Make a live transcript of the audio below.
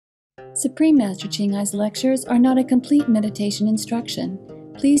Supreme Master Ching Ai's lectures are not a complete meditation instruction.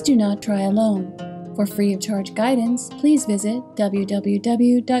 Please do not try alone. For free of charge guidance, please visit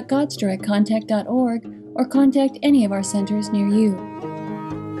www.godsdirectcontact.org or contact any of our centers near you.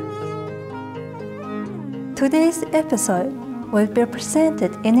 Today's episode will be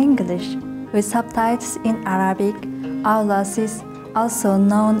presented in English with subtitles in Arabic. All losses, also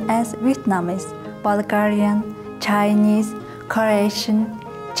known as Vietnamese, Bulgarian, Chinese, Croatian,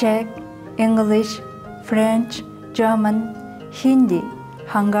 Czech, English, French, German, Hindi,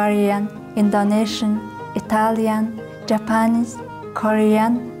 Hungarian, Indonesian, Italian, Japanese,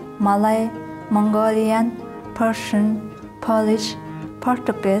 Korean, Malay, Mongolian, Persian, Polish,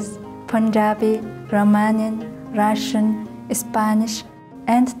 Portuguese, Punjabi, Romanian, Russian, Spanish,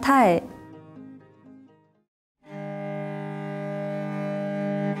 and Thai.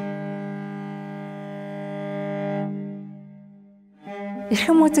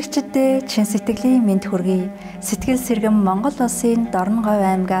 Эрхэм үзэгчдэд чин сэтгэлийн мэнд хүргэе. Сэтгэл сэргэм Монгол улсын Дорноговь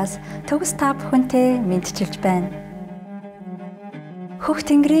аймгаас төгс та бүхэнтэй мэдчилж байна. Хөх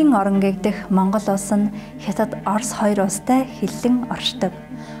тэнгэрийн орон гэгдэх Монгол улс нь Хятад, Орос хоёр улстай хиллэн оршдог.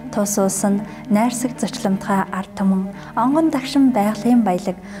 Тус улс нь найрсаг зочиломтгай ард түмэн, онгон дагшин байгалийн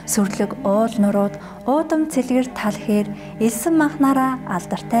баялаг, сүрлэг уул нурууд, уудам цэлгэр тал хээр элсэн махнаараа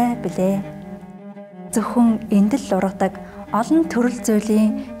алдартай билээ. Зөвхөн эндэл ургадаг олон төрөл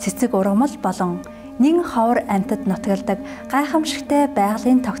зүйлийн цэцэг ургамал болон нэгэн ховор амьтад нутгалдаг гайхамшигтай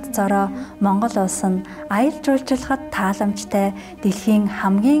байгалийн тогтцоороо Монгол улс нь аялал жуулчлахад тааламжтай дэлхийн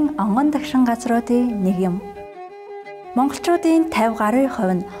хамгийн онгон дагшин газруудын нэг юм. Монголчуудын 50 гаруй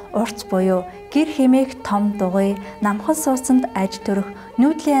хувь нь урт буюу гэр хэмээх том дугуй намхан сууцанд аж төрөх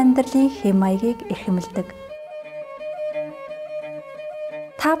нүүдлийн амьдралын хэм маягийг эрхэмлдэг.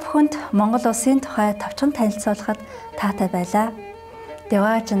 Та бүхэнд Монгол улсын тухай товчхон танилцуулахад таатай байлаа.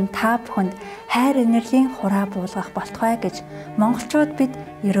 Дэвааж нь та бүхэнд хайр инэрлийн хураа буулгах болтугай гэж монголчууд бид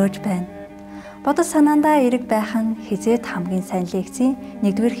өрөөж байна. Бодол санаандаа эрэг байх нь хизээд хамгийн сайн лекцийн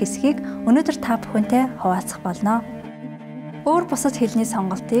 1-р хэсгийг өнөөдөр та бүхэнтэй хуваалцах болно. Өөр бусад хэлний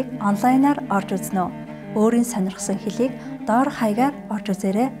сонголтыг онлайнаар орж үзнэ үү? Өөрийн сонирхсан хэлийг доор хаягаар орж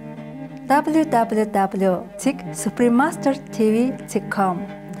үзээрэй. www.suprememastertv.com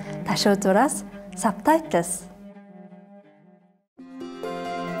Ташуу зураас subtitles.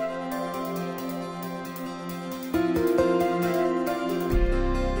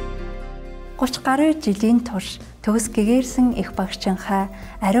 Гуч гаруй жилийн турш төгс гэгээрсэн их багшчинхаа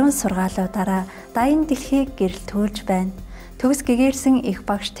ариун сургаалуудаараа дайны дэлхийг гэрэлтүүлж байна. Төгс гэгээрсэн их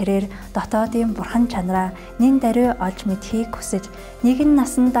багш тэрээр дотоодын бурхан чанараа нин даруй олж мэдхийг хүсэж нэгэн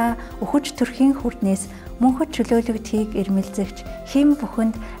насандаа өхөж төрхийн хүрднээс мөнхөд чөлөөлөгдхийг эрмэлзэгч хэм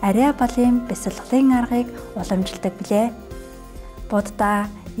бүхэнд ариа балын бясалгалын аргыг уламжилдаг билээ. Будда,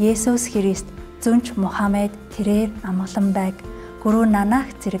 Есүс Христ, Зүнч Мухаммед тэрээр амгалан байг. Гүрүү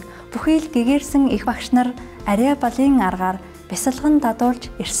Нанах зэрэг бүхий л гэгээрсэн их багш нар ариа балын аргаар бясалган дадуулж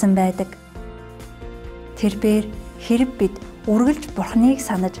ирсэн байдаг. Тэрээр хэрэг бид үргэлж бурхныг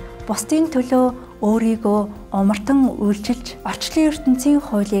санаж бусдын төлөө өөрийгөө умартан үйлчилж орчлын ертөнцийн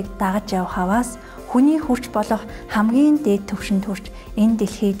хуулийг дагаж явхаваас хүний хүрч болох хамгийн дээд түвшинд хүрч энэ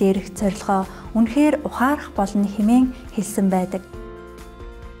дэлхий дээрх зорилгоо үнэхээр ухаарах болно хэмээн хэлсэн байдаг.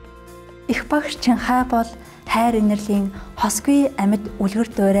 Их багш Чинхай бол хайр инэрлийн хосгүй амьд үлгэр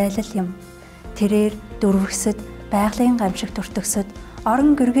дуурайлал юм. Тэрээр дөрвөсөд, байгалийн гамшиг төртөсөд,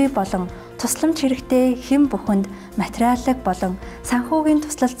 орон гэргүй болон тусламж хэрэгтэй хэм бүхэнд материаллык болон санхүүгийн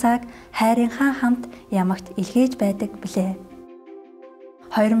туслалцааг хайрынхаа хамт ямагт илгээж байдаг билээ.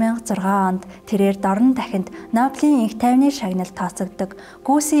 2006 онд тэрээр дорн дахинд Нобелийн энх тайвны шагналд тооцогддог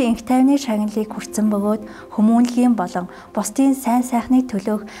Гүүсийн энх тайвны шагналыг хүртсэн бөгөөд хүмүүнлэгийн болон бусдын сайн сайхны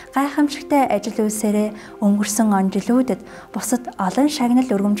төлөөх гайхамшигтай ажил үйлсээрээ өнгөрсөн он жилүүдэд бусад олон шагнал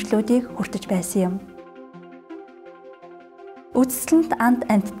өргөмжлүүдийг хүртэж байсан юм. Үдсэлэнд анд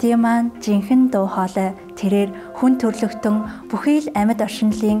амьтдын маань жинхэнэ дуу хоолой тэрээр хүн төрлөختөн бүхий л амьд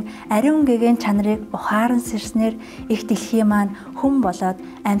оршинлын ариун гэгээн чанарыг ухаан сэрснээр их дэлхий маань хүн болоод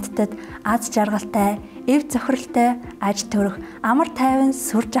амьтдад аз жаргалтай, эв зохиролтой, аж төрөх, амар тайван,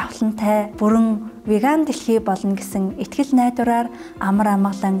 сүр жавхлантай бүрэн веган дэлхий болно гэсэн итгэл найдвараар амар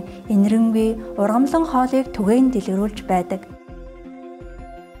амгалан, инэрэнгүй, ургамлан хоолыг түгээн дэлгэрүүлж байдаг.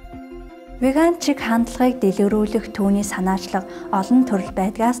 Веганчиг хандлагыг дэлгэрүүлэх түүний санаачлага олон төрөл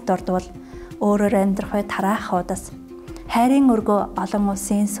байдгаас дурдвал өөрөөр амьдрах бай тараах удас хайрын өргөө олон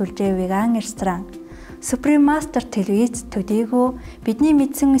улсын сүлжээ веган ресторан Supreme Master телевиз төдийгүй бидний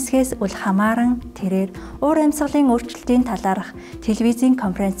мэдсэн эсгээс үл хамааран тэрээр уур амьсгалын өөрчлөлтийн талаарх телевизийн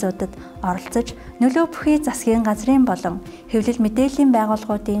конференцуудад оролцож нөлөө бүхий засгийн газрын болон хэвлэл мэдээллийн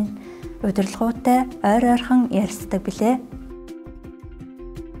байгууллагуудын удирдлагуудтай ойр ойрхон ярилцдаг билээ.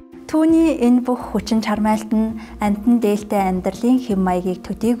 Түүний энэ бүх хүчин чармайлт нь амьтан дээлтэй амьдралын хэм маягийг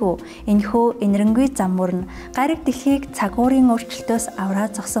төдийгүй энэхүү инэрэнгүй зам мөрн гариг дэлхийг цагуурын өөрчлөлтөөс авраа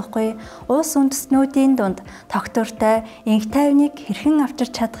зогсохгүй улс үндэстнүүдийн дунд тогтвортой инх тайвныг хэрхэн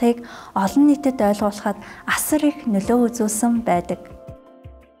авчирч чадахыг олон нийтэд ойлгуулахад асар их нөлөө үзүүлсэн байдаг.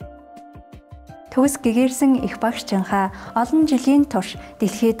 Төгс гэгээрсэн их багшчинхаа олон жилийн турш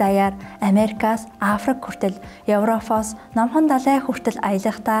дэлхийд даяар Америкаас Африк хүртэл Европоос Номхон далай хүртэл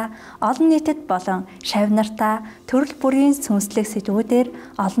аялахдаа олон нийтэд болон шавь нартаа төрөл бүрийн сүнслэг сэдвүүдээр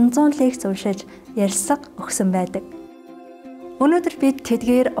олон зуун лекц уншиж ярилцлага өгсөн байдаг. Өнөөдөр бид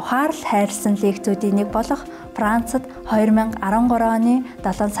тэдгээр ухаарл хайрлсан лекцүүдийн нэг болох Францад 2013 оны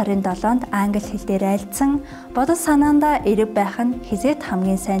 7 сарын 7-нд англи хэл дээр айлдсан бодол санаандаа эрэг байх нь хизээд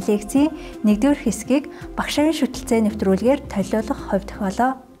хамгийн сайн лекцийн 1-р хэсгийг багшийн шүтэлцээ нэвтрүүлгээр толиулах хувь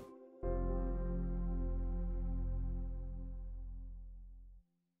тохиолоо.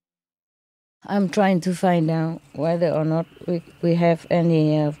 I'm trying to find out whether or not we have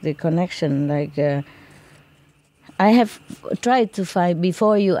any of the connection, like I have tried to find,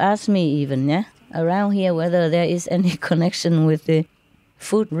 before you ask me even, around here, whether there is any connection with the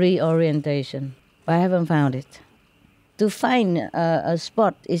food reorientation. I haven't found it. To find a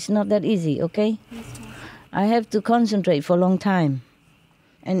spot is not that easy, okay? I have to concentrate for a long time.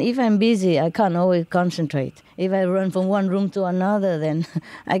 And if I'm busy, I can't always concentrate. If I run from one room to another, then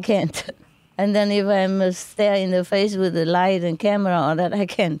I can't. And then if I'm stare in the face with the light and camera or that, I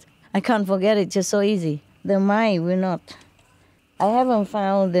can't. I can't forget it just so easy. The mind will not. I haven't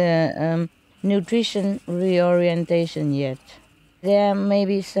found the nutrition reorientation yet. There may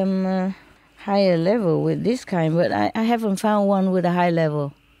be some higher level with this kind, but I haven't found one with a high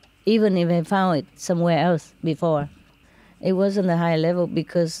level. Even if I found it somewhere else before. It wasn't a high level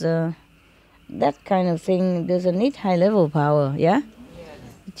because that kind of thing doesn't need high level power, yeah?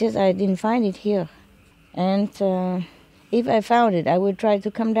 Just I didn't find it here. And if I found it, I would try to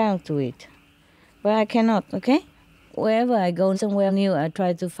come down to it. But I cannot, okay? Wherever I go somewhere new, I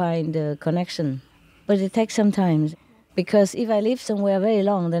try to find a connection. But it takes some time. Because if I live somewhere very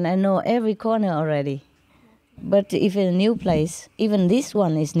long, then I know every corner already. But if in a new place, even this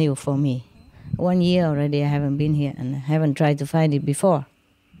one is new for me. 1 year already I haven't been here and I haven't tried to find it before.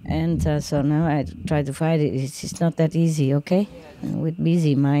 And so now I try to find it. It's not that easy, okay? With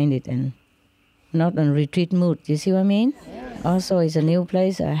busy-minded and not on retreat mood. You see what I mean? Also, it's a new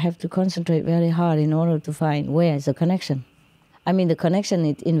place. I have to concentrate very hard in order to find where is the connection. I mean, the connection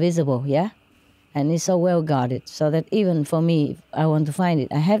is invisible, yeah? And it's so well guarded, so that even for me, if I want to find it,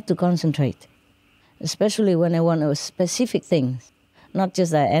 I have to concentrate. Especially when I want a specific thing, not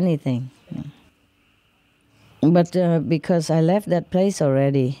just anything. But because I left that place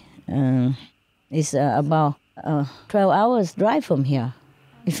already, it's about 12 hours drive from here,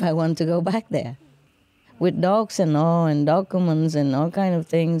 if I want to go back there. With dogs and all, and documents and all kind of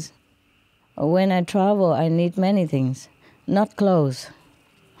things. When I travel, I need many things. Not clothes.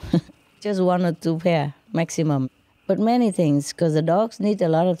 Just 1 or 2 pair, maximum. But many things, because the dogs need a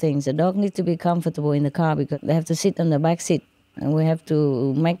lot of things. The dog needs to be comfortable in the car because they have to sit on the back seat. And we have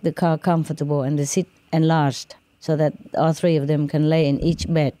to make the car comfortable and the seat enlarged so that all 3 of them can lay in each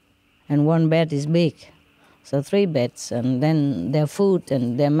bed. And 1 bed is big. So 3 beds. And then their food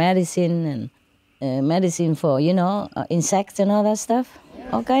and their medicine and medicine for, insects and all that stuff.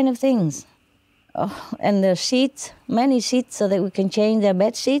 All kind of things. Oh, and the sheets, many sheets so that we can change their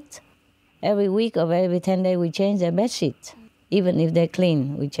bed sheets. Every week or every 10 days we change their bed sheets. Even if they're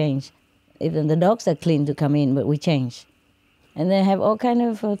clean, we change. Even the dogs are clean to come in, but we change. And they have all kind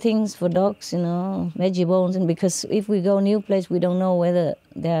of things for dogs, veggie bones. And because if we go new place, we don't know whether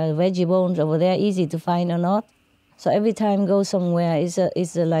there are veggie bones over there easy to find or not. So every time go somewhere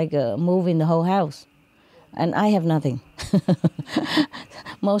is like a move in the whole house. And I have nothing.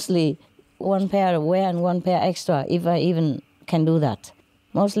 Mostly 1 pair of wear and 1 pair extra, if I even can do that.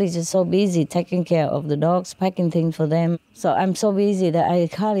 Mostly just so busy taking care of the dogs, packing things for them. So I'm so busy that I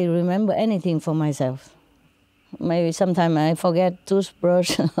hardly remember anything for myself. Maybe sometimes I forget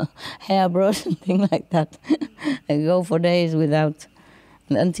toothbrush, hairbrush, and things like that. I go for days without,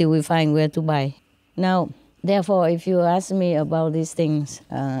 until we find where to buy. Now, therefore, if you ask me about these things,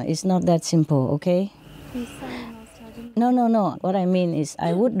 it's not that simple, okay? No. What I mean is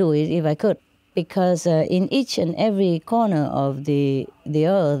I would do it if I could. Because in each and every corner of the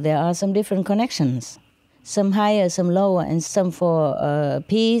earth, there are some different connections. Some higher, some lower, and some for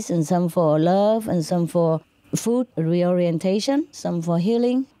peace, and some for love, and some for food reorientation, some for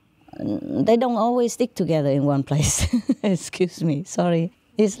healing. They don't always stick together in one place. Excuse me, sorry.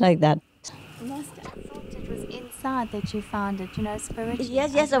 It's like that. Master, I thought it was inside that you found it, spiritually.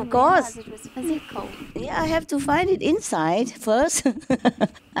 Yes, I of didn't course. realize it was physical. Yeah, I have to find it inside first.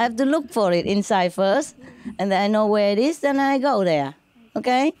 I have to look for it inside first, and then I know where it is, then I go there.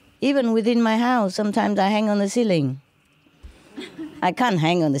 Okay? Even within my house, sometimes I hang on the ceiling. I can't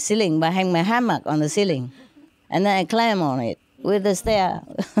hang on the ceiling, but I hang my hammock on the ceiling. And then I climb on it with the stair,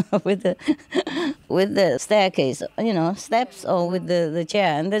 with the staircase, steps, or with the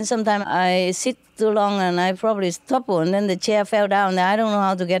chair. And then sometimes I sit too long and I probably topple, and then the chair fell down and I don't know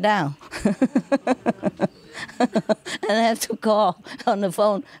how to get down. And I have to call on the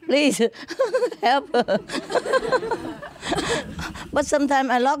phone, please, help. But sometimes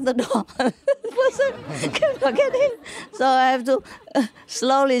I lock the door. The person cannot get in. So I have to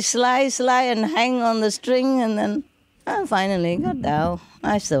slowly slide and hang on the string, and then I finally got down.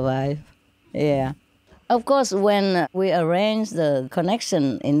 I survived. Yeah. Of course, when we arranged the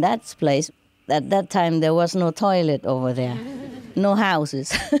connection in that place, at that time there was no toilet over there, no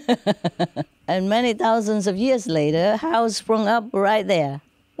houses. And many thousands of years later, a house sprung up right there,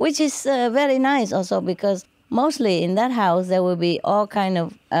 which is very nice also, because mostly in that house there will be all kind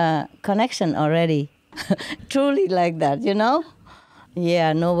of connection already. Truly like that,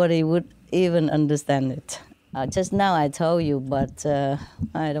 Yeah, nobody would even understand it. Just now I told you, but I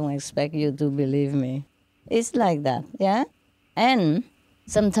don't expect you to believe me. It's like that, yeah? And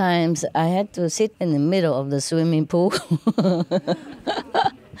sometimes I had to sit in the middle of the swimming pool.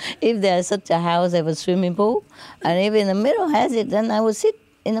 If there's such a house have a swimming pool, and if in the middle has it, then I would sit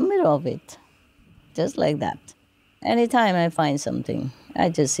in the middle of it. Just like that. Anytime I find something, I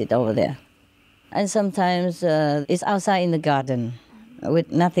just sit over there. And sometimes it's outside in the garden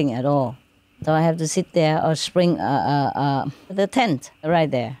with nothing at all. So I have to sit there or spring the tent right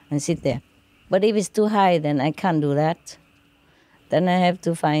there and sit there. But if it's too high, then I can't do that. Then I have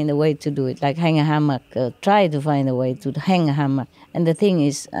to find a way to do it, like hang a hammock, try to find a way to hang a hammock. And the thing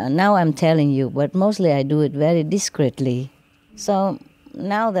is, now I'm telling you, but mostly I do it very discreetly. So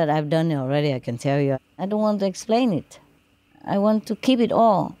now that I've done it already, I can tell you, I don't want to explain it. I want to keep it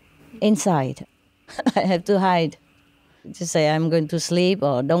all inside. I have to hide. Just say I'm going to sleep,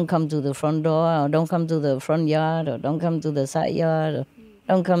 or don't come to the front door, or don't come to the front yard, or don't come to the side yard, or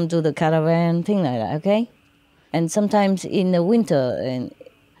don't come to the caravan, thing like that, okay? And sometimes in the winter, and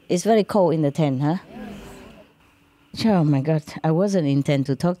it's very cold in the tent, huh? Oh my God, I wasn't intend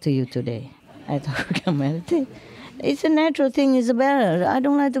to talk to you today. I thought we can meditate. It's a natural thing, it's better. I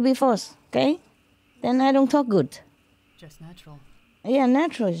don't like to be forced, okay? Then I don't talk good. Just natural. Yeah,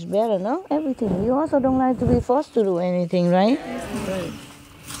 natural is better, no? Everything. You also don't like to be forced to do anything, right? Right.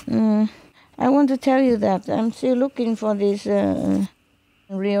 I want to tell you that I'm still looking for this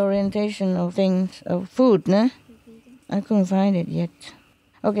reorientation of things, of food, no? I couldn't find it yet.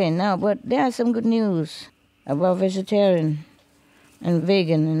 Okay, now, but there are some good news about vegetarian and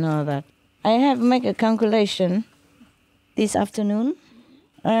vegan and all that. I have made a calculation this afternoon,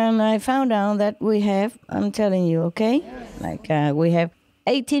 and I found out that we have, I'm telling you, okay? Like we have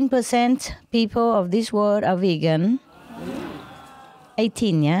 18% people of this world are vegan.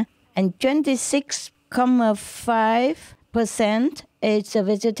 18, yeah? And 26.5% is a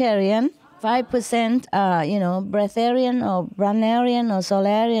vegetarian. 5% are, breatharian or branarian or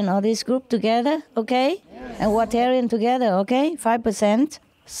solarian, all this group together, okay? And watarian together, okay? 5%.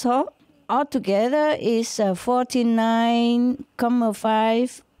 So altogether is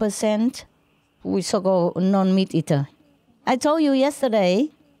 49.5% we so-called non-meat eater. I told you yesterday,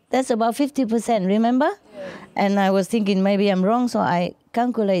 that's about 50%, remember? Yeah. And I was thinking maybe I'm wrong, so I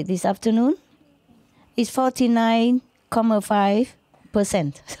calculate this afternoon. It's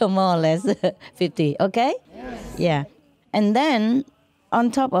 49.5%, so more or less 50, okay? Yes. Yeah. And then,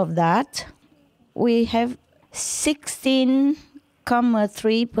 on top of that, we have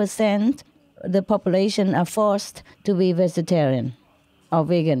 16.3% the population are forced to be vegetarian or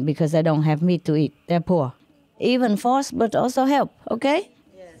vegan because they don't have meat to eat. They're poor. Even forced, but also help, okay?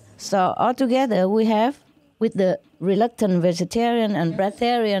 Yes. So altogether we have, with the reluctant vegetarian and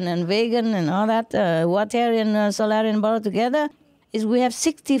breatharian and vegan and all that, watarian, solarian all together, is we have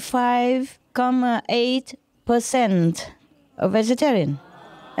 65.8% of vegetarian.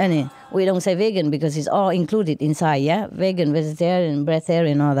 And we don't say vegan because it's all included inside, yeah? Vegan, vegetarian,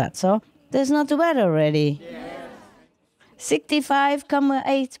 breatharian, all that. So there's not too bad already. Yeah.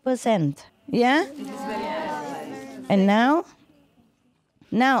 65.8%, yeah? And now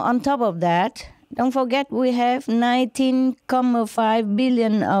on top of that, don't forget we have 19.5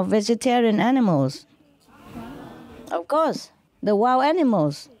 billion of vegetarian animals. Of course, the wild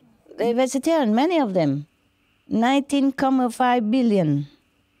animals, they're vegetarian, many of them. 19.5 billion.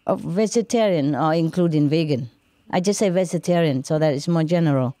 of vegetarian or including vegan. I just say vegetarian so that it's more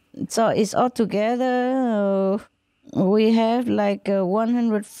general. So it's altogether, we have like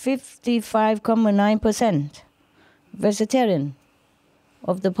 155.9% vegetarian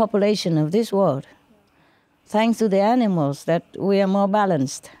of the population of this world. Thanks to the animals that we are more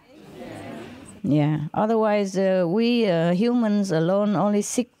balanced. Yeah, otherwise we humans alone only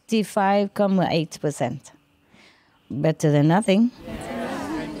 65.8%. Better than nothing.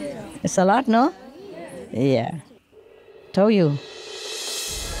 It's a lot, no? Yeah. Told you.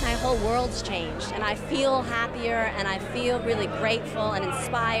 My whole world's changed, and I feel happier, and I feel really grateful and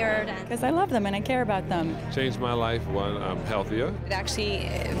inspired. Because I love them and I care about them. Changed my life. One, I'm healthier. It actually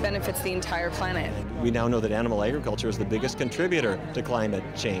benefits the entire planet. We now know that animal agriculture is the biggest contributor to climate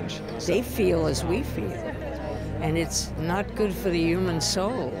change. They feel as we feel, and it's not good for the human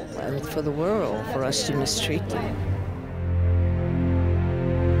soul and for the world for us to mistreat them.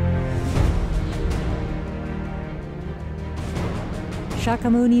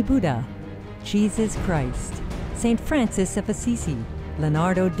 Shakyamuni Buddha, Jesus Christ, St. Francis of Assisi,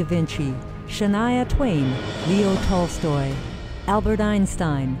 Leonardo da Vinci, Shania Twain, Leo Tolstoy, Albert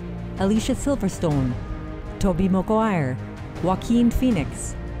Einstein, Alicia Silverstone, Tobey Maguire, Joaquin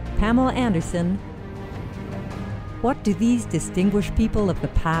Phoenix, Pamela Anderson. What do these distinguished people of the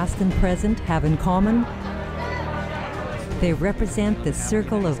past and present have in common? They represent the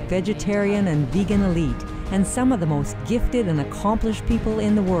circle of vegetarian and vegan elite and some of the most gifted and accomplished people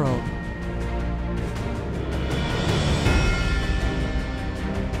in the world.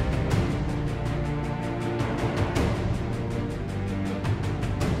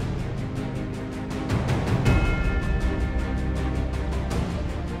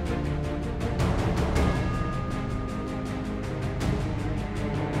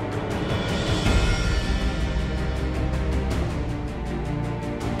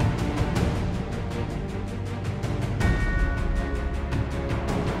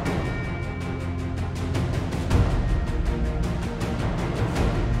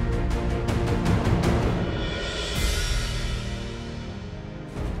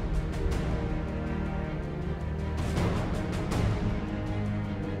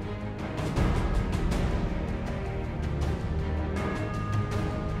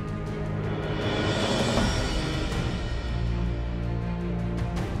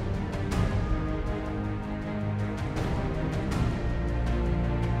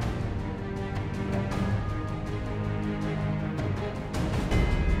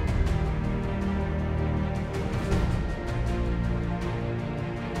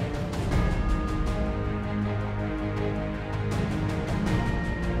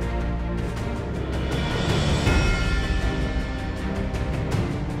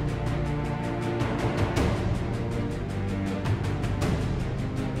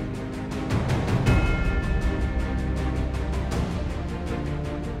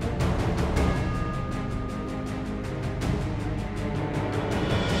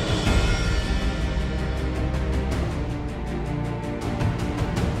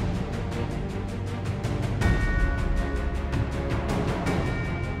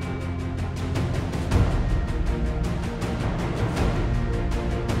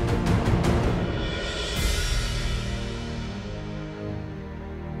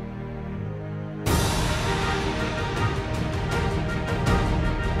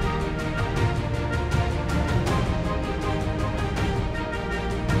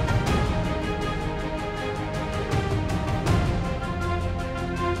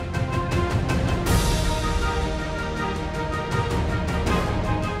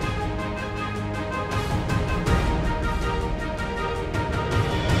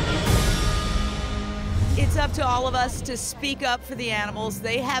 It's up to all of us to speak up for the animals.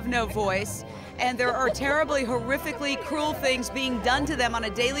 They have no voice, and there are terribly, horrifically cruel things being done to them on a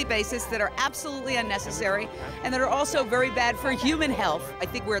daily basis that are absolutely unnecessary and that are also very bad for human health. I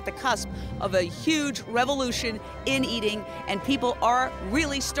think we're at the cusp of a huge revolution in eating, and people are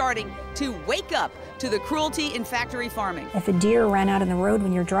really starting to wake up to the cruelty in factory farming. If a deer ran out in the road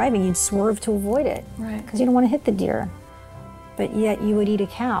when you're driving, you'd swerve to avoid it, right? Because you don't want to hit the deer, but yet you would eat a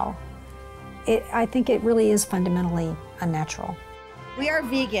cow. I think it really is fundamentally unnatural. We are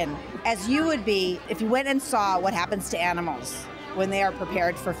vegan, as you would be if you went and saw what happens to animals when they are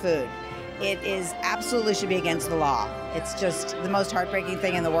prepared for food. It is absolutely should be against the law. It's just the most heartbreaking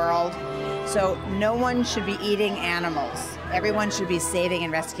thing in the world. So no one should be eating animals. Everyone should be saving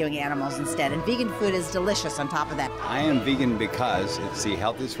and rescuing animals instead. And vegan food is delicious on top of that. I am vegan because it's the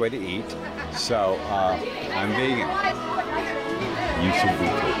healthiest way to eat. So I'm vegan. You should be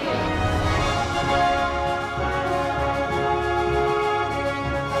too.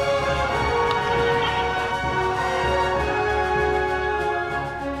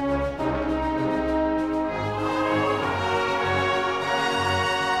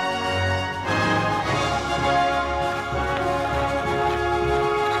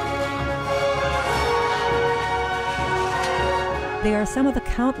 They are some of the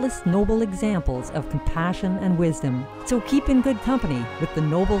countless noble examples of compassion and wisdom. So keep in good company with the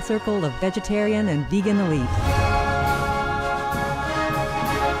noble circle of vegetarian and vegan elite.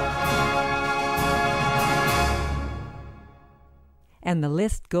 And the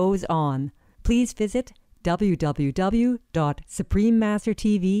list goes on. Please visit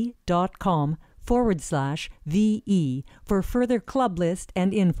www.suprememastertv.com/VE for further club list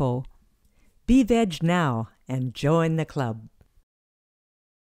and info. Be veg now and join the club.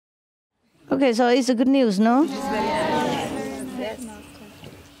 Okay, so it's a good news, no?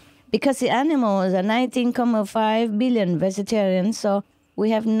 Because the animals are 19.5 billion vegetarians, so we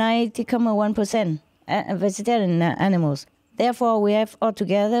have 90.1% vegetarian animals. Therefore, we have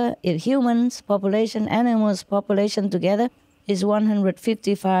altogether, humans population, animals population together is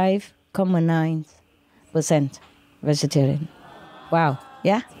 155.9% vegetarian. Wow,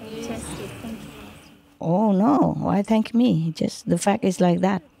 yeah? Oh no, why thank me? Just the fact is like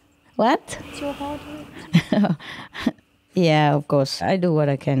that. What? It's your hard work. Yeah, of course. I do what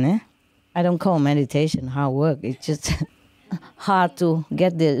I can, eh? I don't call meditation hard work. It's just hard to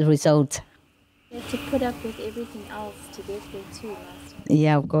get the result. You have to put up with everything else to get there too, Master.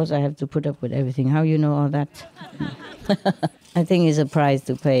 Yeah, of course I have to put up with everything. How you know all that? I think it's a price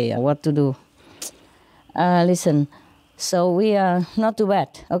to pay. What to do? Listen, so we are not too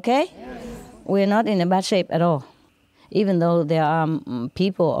bad, okay? We're not in a bad shape at all. Even though there are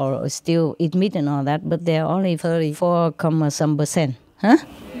people or still eat meat and all that, but they're only 34%, huh?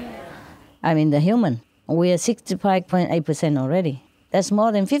 I mean, the human. We are 65.8% already. That's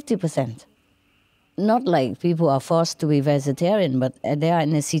more than 50%. Not like people are forced to be vegetarian, but they are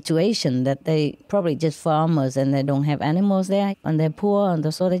in a situation that they probably just farmers and they don't have animals there, and they're poor,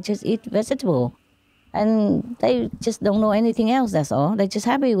 and so they just eat vegetable. And they just don't know anything else, that's all. They're just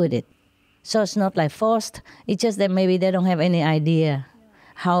happy with it. So it's not like forced. It's just that maybe they don't have any idea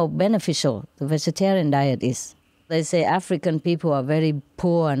how beneficial the vegetarian diet is. They say African people are very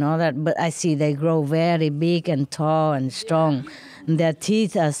poor and all that, but I see they grow very big and tall and strong. And their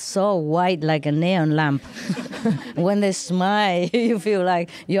teeth are so white like a neon lamp. When they smile, you feel like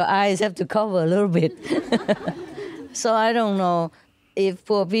your eyes have to cover a little bit. So I don't know if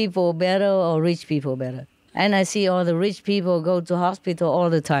poor people better or rich people better. And I see all the rich people go to hospital all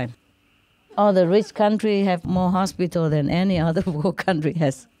the time. All the rich country have more hospital than any other poor country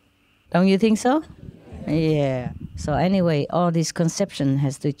has. Don't you think so? Yeah. So anyway, all this conception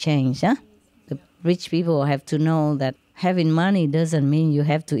has to change, huh? The rich people have to know that having money doesn't mean you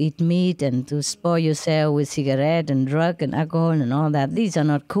have to eat meat and to spoil yourself with cigarette and drug and alcohol and all that. These are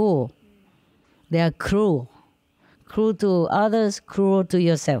not cool. They are cruel. Cruel to others, cruel to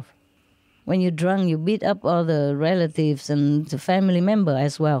yourself. When you're drunk, you beat up all the relatives and the family member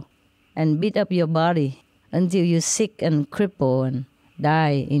as well, and beat up your body until you're sick and crippled and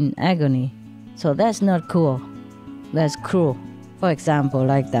die in agony. So that's not cool. That's cruel. For example,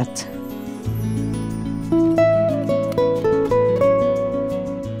 like that.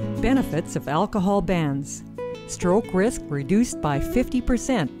 Benefits of alcohol bans. Stroke risk reduced by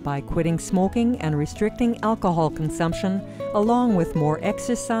 50% by quitting smoking and restricting alcohol consumption, along with more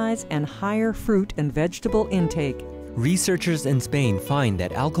exercise and higher fruit and vegetable intake. Researchers in Spain find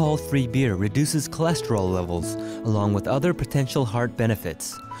that alcohol-free beer reduces cholesterol levels, along with other potential heart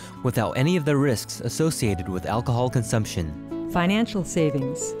benefits, without any of the risks associated with alcohol consumption. Financial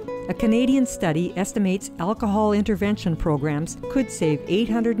savings. A Canadian study estimates alcohol intervention programs could save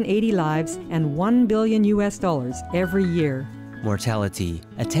 880 lives and $1 billion every year. Mortality.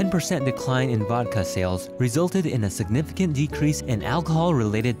 A 10% decline in vodka sales resulted in a significant decrease in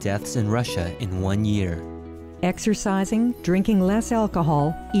alcohol-related deaths in Russia in 1 year. Exercising, drinking less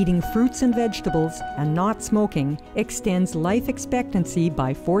alcohol, eating fruits and vegetables, and not smoking extends life expectancy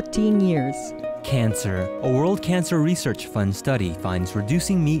by 14 years. Cancer. A World Cancer Research Fund study finds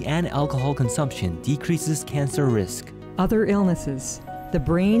reducing meat and alcohol consumption decreases cancer risk. Other illnesses. The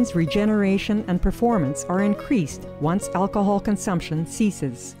brain's regeneration and performance are increased once alcohol consumption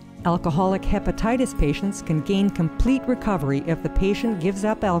ceases. Alcoholic hepatitis patients can gain complete recovery if the patient gives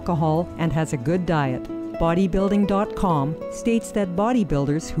up alcohol and has a good diet. Bodybuilding.com states that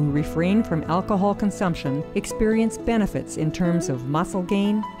bodybuilders who refrain from alcohol consumption experience benefits in terms of muscle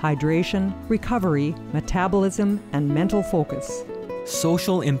gain, hydration, recovery, metabolism, and mental focus.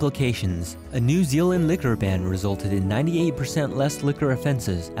 Social implications. A New Zealand liquor ban resulted in 98% less liquor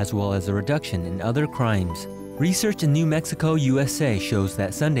offenses, as well as a reduction in other crimes. Research in New Mexico, USA shows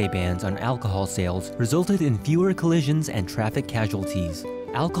that Sunday bans on alcohol sales resulted in fewer collisions and traffic casualties.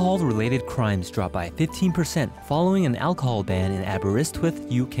 Alcohol-related crimes dropped by 15% following an alcohol ban in Aberystwyth,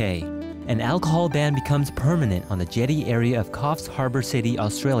 UK. an alcohol ban becomes permanent on the jetty area of Coffs Harbour City,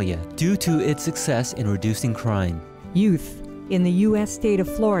 Australia, due to its success in reducing crime. Youth. In the U.S. state of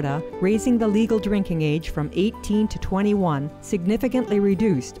Florida, raising the legal drinking age from 18 to 21 significantly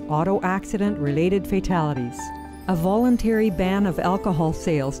reduced auto accident-related fatalities. A voluntary ban of alcohol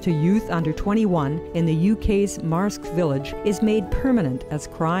sales to youth under 21 in the UK's Marske village is made permanent as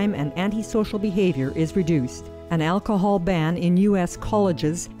crime and antisocial behavior is reduced. An alcohol ban in U.S.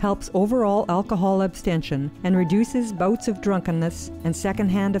 colleges helps overall alcohol abstention and reduces bouts of drunkenness and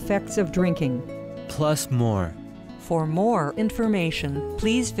secondhand effects of drinking. Plus more. For more information,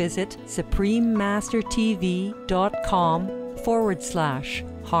 please visit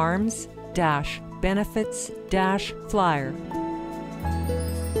suprememastertv.com/harms-benefits-flyer.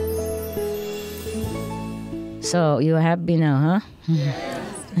 So you're happy now, huh?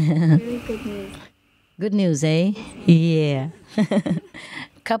 Very good news. Good news, eh? Yeah.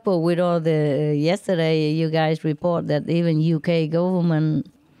 Coupled with all the yesterday, you guys report that even UK government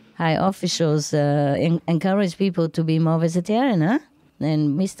high officials encourage people to be more vegetarian, huh?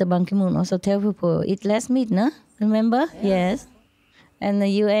 And Mr. Ban Ki-moon also tell people eat less meat, no? Remember? Yes. And the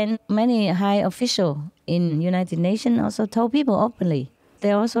UN, many high officials in United Nations also told people openly. They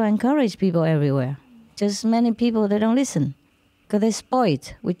also encourage people everywhere. Just many people, they don't listen because they're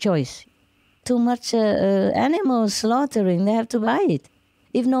spoiled with choice. Too much animal slaughtering, they have to buy it.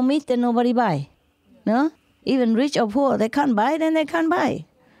 If no meat, then nobody buy. No? Even rich or poor, they can't buy, then they can't buy.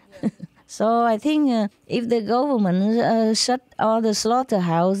 So I think if the government shut all the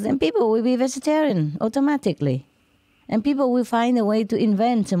slaughterhouse, then people will be vegetarian automatically. And people will find a way to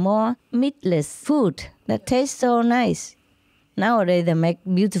invent more meatless food that tastes so nice. Nowadays, they make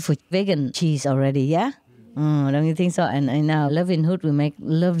beautiful vegan cheese already, yeah? Don't you think so? And now Loving Hood will make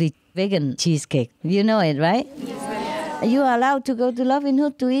lovely vegan cheesecake. You know it, right? Yes. You are allowed to go to Loving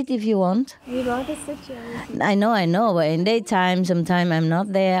Hood to eat if you want. We rather sit here. I know, but in daytime, sometimes I'm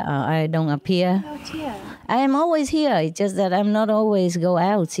not there, or I don't appear. Out here. I am always here, it's just that I'm not always go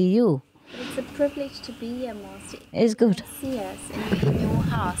out, see you. It's a privilege to be here, Master. It's good. See us in your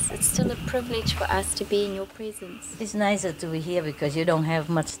house. It's still a privilege for us to be in your presence. It's nicer to be here because you don't have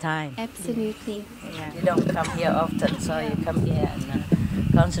much time. Absolutely. Yeah. You don't come here often, so you come here and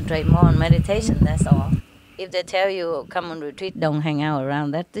concentrate more on meditation, that's all. If they tell you come on retreat, don't hang out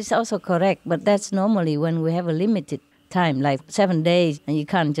around, that is also correct, but that's normally when we have a limited time, like 7 days, and you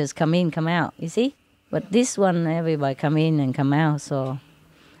can't just come in, come out, you see? But this one, everybody come in and come out, so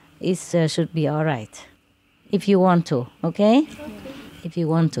it should be all right. If you want to, okay? If you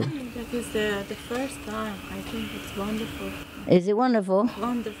want to. That is the first time. I think it's wonderful. Is it wonderful?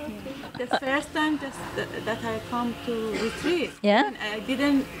 Wonderful. The first time that I come to retreat. Yeah? I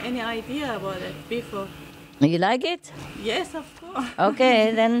didn't any idea about it before. You like it? Yes, of course.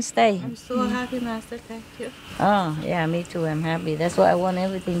 Okay, then stay. I'm so happy, Master. Thank you. Oh, yeah, me too. I'm happy. That's why I want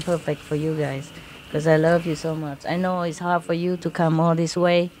everything perfect for you guys, because I love you so much. I know it's hard for you to come all this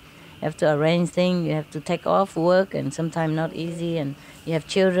way. You have to arrange things. You have to take off work, and sometimes not easy. And you have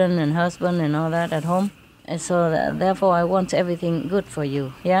children and husband and all that at home. And so therefore, I want everything good for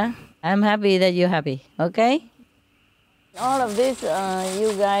you. Yeah? I'm happy that you're happy. Okay? All of this,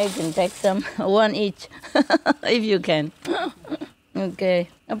 you guys can take some, one each, if you can. Okay.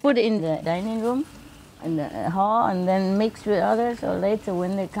 I put it in the dining room, in the hall, and then mix with others, so later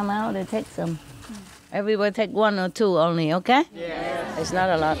when they come out, they take some. Everybody take 1 or 2 only, okay? Yeah. It's not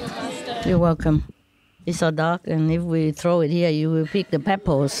a lot. You're welcome. It's so dark, and if we throw it here, you will pick the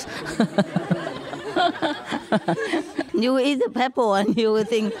peppers. You will eat the pepper, and you will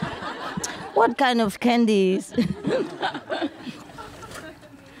think, what kind of candy is?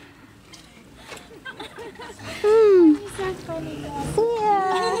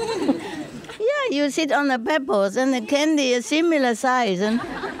 Yeah, you sit on the peppers and the candy is similar size and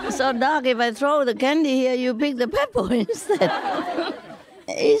so dark. If I throw the candy here, you pick the pepper instead.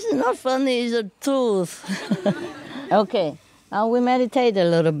 It's not funny, it's a truth. Okay, now we meditate a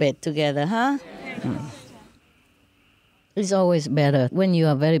little bit together, huh? It's always better when you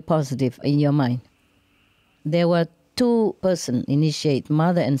are very positive in your mind. There were 2 persons initiate,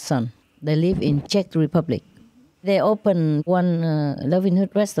 mother and son. They live in Czech Republic. They opened one Loving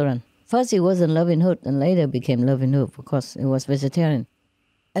Hood restaurant. First it wasn't Loving Hood, and later became Loving Hood because it was vegetarian.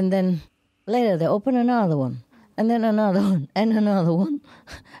 And then later they opened another one, and then another one, and another one,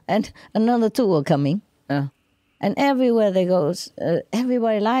 and another 2 were coming. And everywhere they go,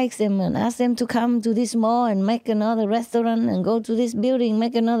 everybody likes them and asks them to come to this mall and make another restaurant and go to this building,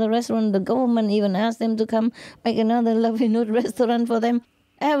 make another restaurant. The government even asked them to come make another Loving Hood restaurant for them.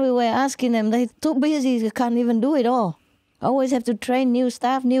 Everywhere asking them, they're too busy, they can't even do it all. Always have to train new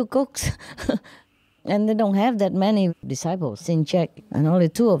staff, new cooks. And they don't have that many disciples in Czech, and only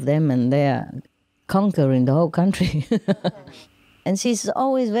 2 of them, and they are conquering the whole country. And she's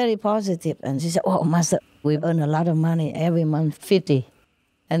always very positive. And she said, oh, Master, we earn a lot of money every month, 50.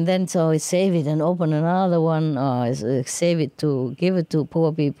 And then so we save it and open another one, or save it to give it to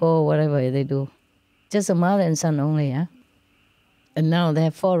poor people, whatever they do. Just a mother and son only, yeah? And now they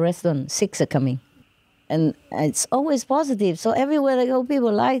have 4 restaurants, 6 are coming. And it's always positive. So everywhere they go,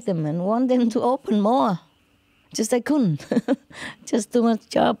 people like them and want them to open more. Just they couldn't. Just too much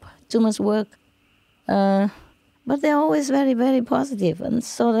job, too much work. But they're always very, very positive, and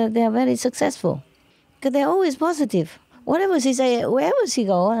so that they are very successful. Because they're always positive. Whatever she say, wherever she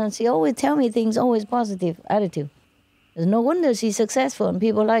go, and she always tell me things, always positive attitude. There's no wonder she's successful and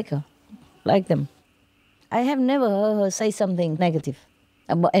people like her, like them. I have never heard her say something negative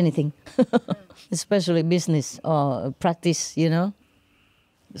about anything, especially business or practice, you know.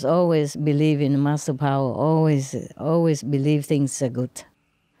 Just always believe in master power, always believe things are good.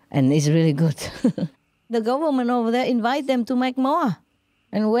 And it's really good. The government over there invite them to make more.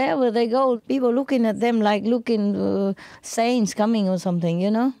 And wherever they go, people looking at them like looking saints coming or something, you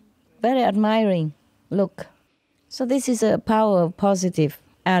know. Very admiring look. So this is a power of positive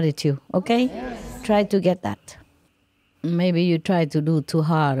attitude, okay? Yes. Try to get that. Maybe you try to do too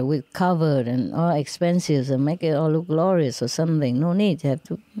hard with covered and all expensive and make it all look glorious or something. No need, you have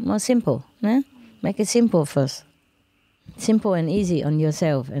to more simple. Eh? Make it simple first. Simple and easy on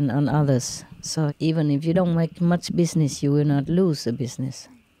yourself and on others. So even if you don't make much business, you will not lose the business.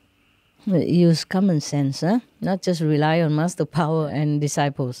 Use common sense, huh? Not just rely on master power and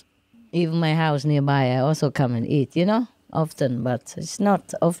disciples. Even my house nearby, I also come and eat, you know, often. But it's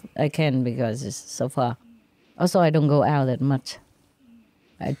not often I can because it's so far. Also, I don't go out that much.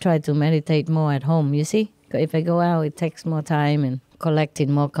 I try to meditate more at home, you see. If I go out, it takes more time and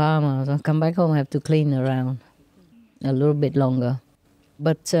collecting more karma. So I come back home, I have to clean around a little bit longer.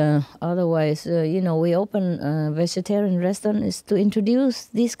 But otherwise, you know, we open a vegetarian restaurant is to introduce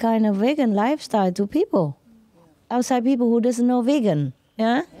this kind of vegan lifestyle to people. Outside people who doesn't know vegan,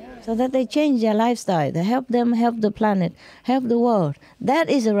 yeah? So that they change their lifestyle. They help them, help the planet, help the world. That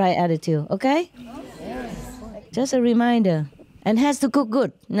is the right attitude, okay? Just a reminder. And has to cook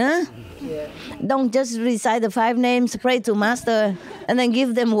good, no? Yeah. Don't just recite the 5 names, pray to Master, and then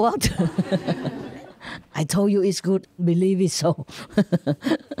give them water. I told you it's good, believe it so.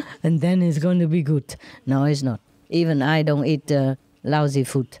 And then it's going to be good. No, it's not. Even I don't eat lousy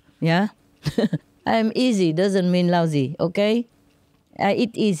food, yeah? I'm easy, doesn't mean lousy, okay? I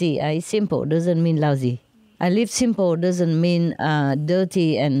eat easy, I eat simple, doesn't mean lousy. I live simple doesn't mean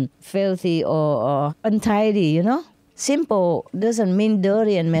dirty and filthy or untidy, you know? Simple doesn't mean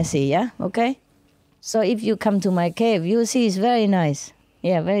dirty and messy, yeah? Okay? So if you come to my cave, you'll see it's very nice.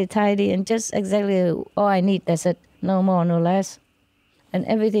 Yeah, very tidy and just exactly all I need, that's it. No more, no less. And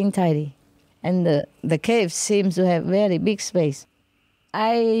everything tidy. And the cave seems to have very big space.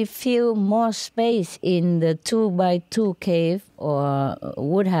 I feel more space in the 2x2 cave or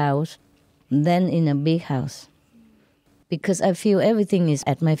wood house than in a big house. Because I feel everything is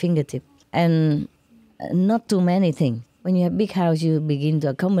at my fingertip. And not too many things. When you have a big house, you begin to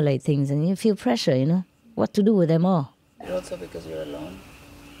accumulate things and you feel pressure, you know, what to do with them all. And also because you're alone.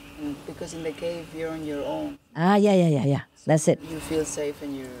 And because in the cave, you're on your own. Ah, yeah. That's it. You feel safe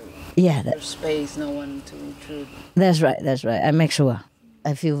in your space, no one to intrude. That's right. I make sure.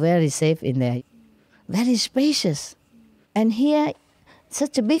 I feel very safe in there. Very spacious. And here,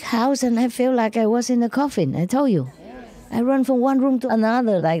 such a big house, and I feel like I was in a coffin, I told you. I run from one room to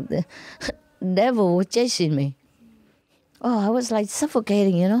another like the devil was chasing me. Oh, I was like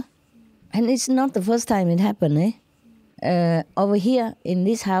suffocating, you know. And it's not the first time it happened, eh? Over here in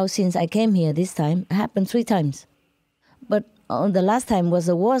this house, since I came here this time, it happened 3 times. But the last time was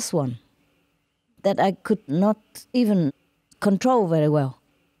the worst one that I could not even control very well.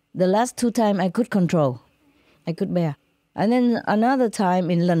 The last 2 times I could control. I could bear. And then another time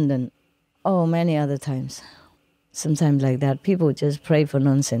in London. Oh, many other times. Sometimes like that. People just pray for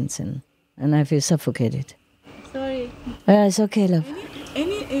nonsense and I feel suffocated. Sorry. It's okay, love.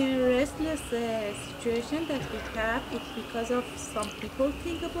 Any restless situation that we have, it's because of some people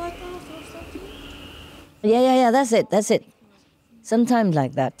think about us or something? Yeah, that's it. Sometimes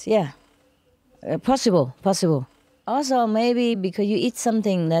like that, yeah. Possible. Also, maybe because you eat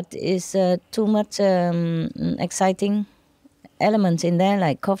something that is too much exciting elements in there,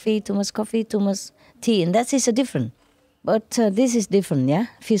 like too much tea, and that is a different. But this is different, yeah?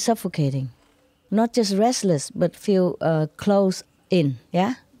 Feel suffocating. Not just restless, but feel close in,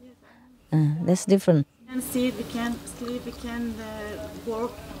 yeah? That's different. We can see, we can sleep, we can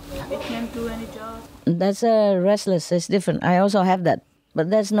work, we can't do any job. That's restless. It's different. I also have that. But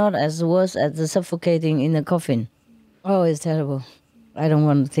that's not as worse as the suffocating in the coffin. Oh, it's terrible. I don't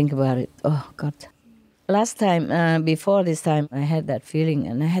want to think about it. Oh, God. Last time, before this time, I had that feeling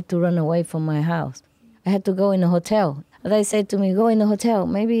and I had to run away from my house. I had to go in a hotel. They said to me, go in a hotel.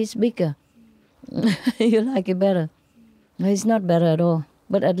 Maybe it's bigger. You like it better. No, it's not better at all.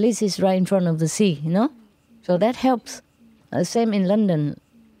 But at least it's right in front of the sea, you know? So that helps. Same in London.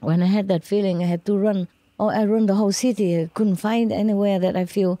 When I had that feeling, I had to run. Oh, I run the whole city. I couldn't find anywhere that I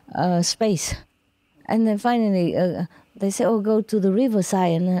feel space. And then finally, they said, oh, go to the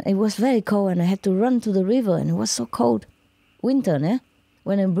riverside. And it was very cold, and I had to run to the river, and it was so cold. Winter, eh?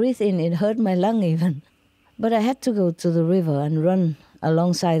 When I breathed in, it hurt my lung even. But I had to go to the river and run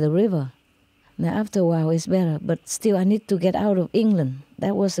alongside the river. Now, after a while, it's better. But still, I need to get out of England.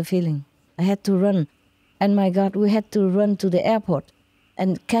 That was the feeling. I had to run. And my God, we had to run to the airport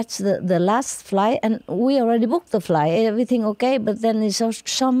and catch the last flight. And we already booked the flight. Everything okay, but then there's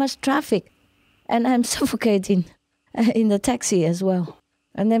so much traffic. And I'm suffocating in the taxi as well.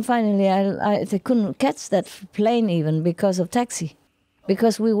 And then finally, I couldn't catch that plane even because of taxi.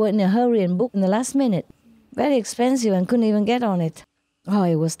 Because we were in a hurry and booked in the last minute. Very expensive and couldn't even get on it. Oh,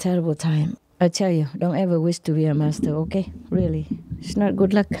 it was a terrible time. I tell you, don't ever wish to be a master, okay? Really. It's not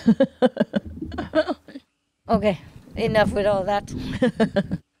good luck. Okay, enough with all that.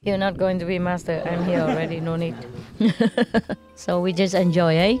 You're not going to be master. I'm here already, no need. So we just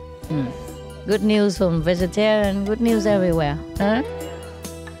enjoy, eh? Good news from vegetarian, good news everywhere. Huh?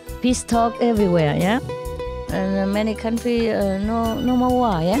 Peace talk everywhere, yeah? And many countries, no more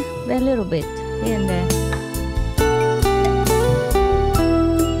war, yeah? A little bit, here and there.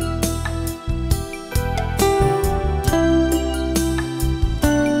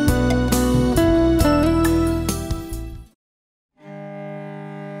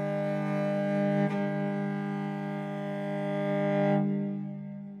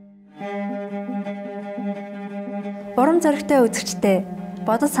 Урам зоригтой үзэгчдээ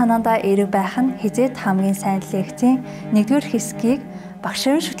бодол санаандаа эерэг байх нь хизээд хамгийн сайн лекцийн 1-р хэсгийг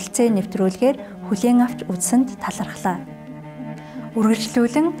багшийн шүтэлцээ нэвтрүүлгээр хүлээн авч үзсэнд талархлаа.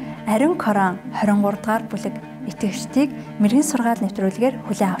 Үргэлжлүүлэн Ариун Коран 23 дугаар бүлэг итгэгчдийг мэрэгэн сургаал нэвтрүүлгээр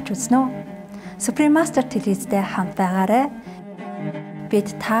хүлээн авч үзнэ үү? Supreme Master телевизтэй хамт байгаарай.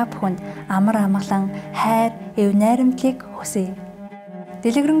 Бид та бүхэнд амар амгалан хайр, эв найрамдлыг хүсье.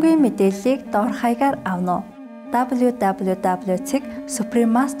 Дэлгэрэнгүй мэдээллийг доор хаягаар авна уу?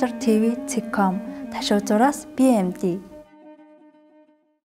 www.suprememastertv.com ташуу зураас BMD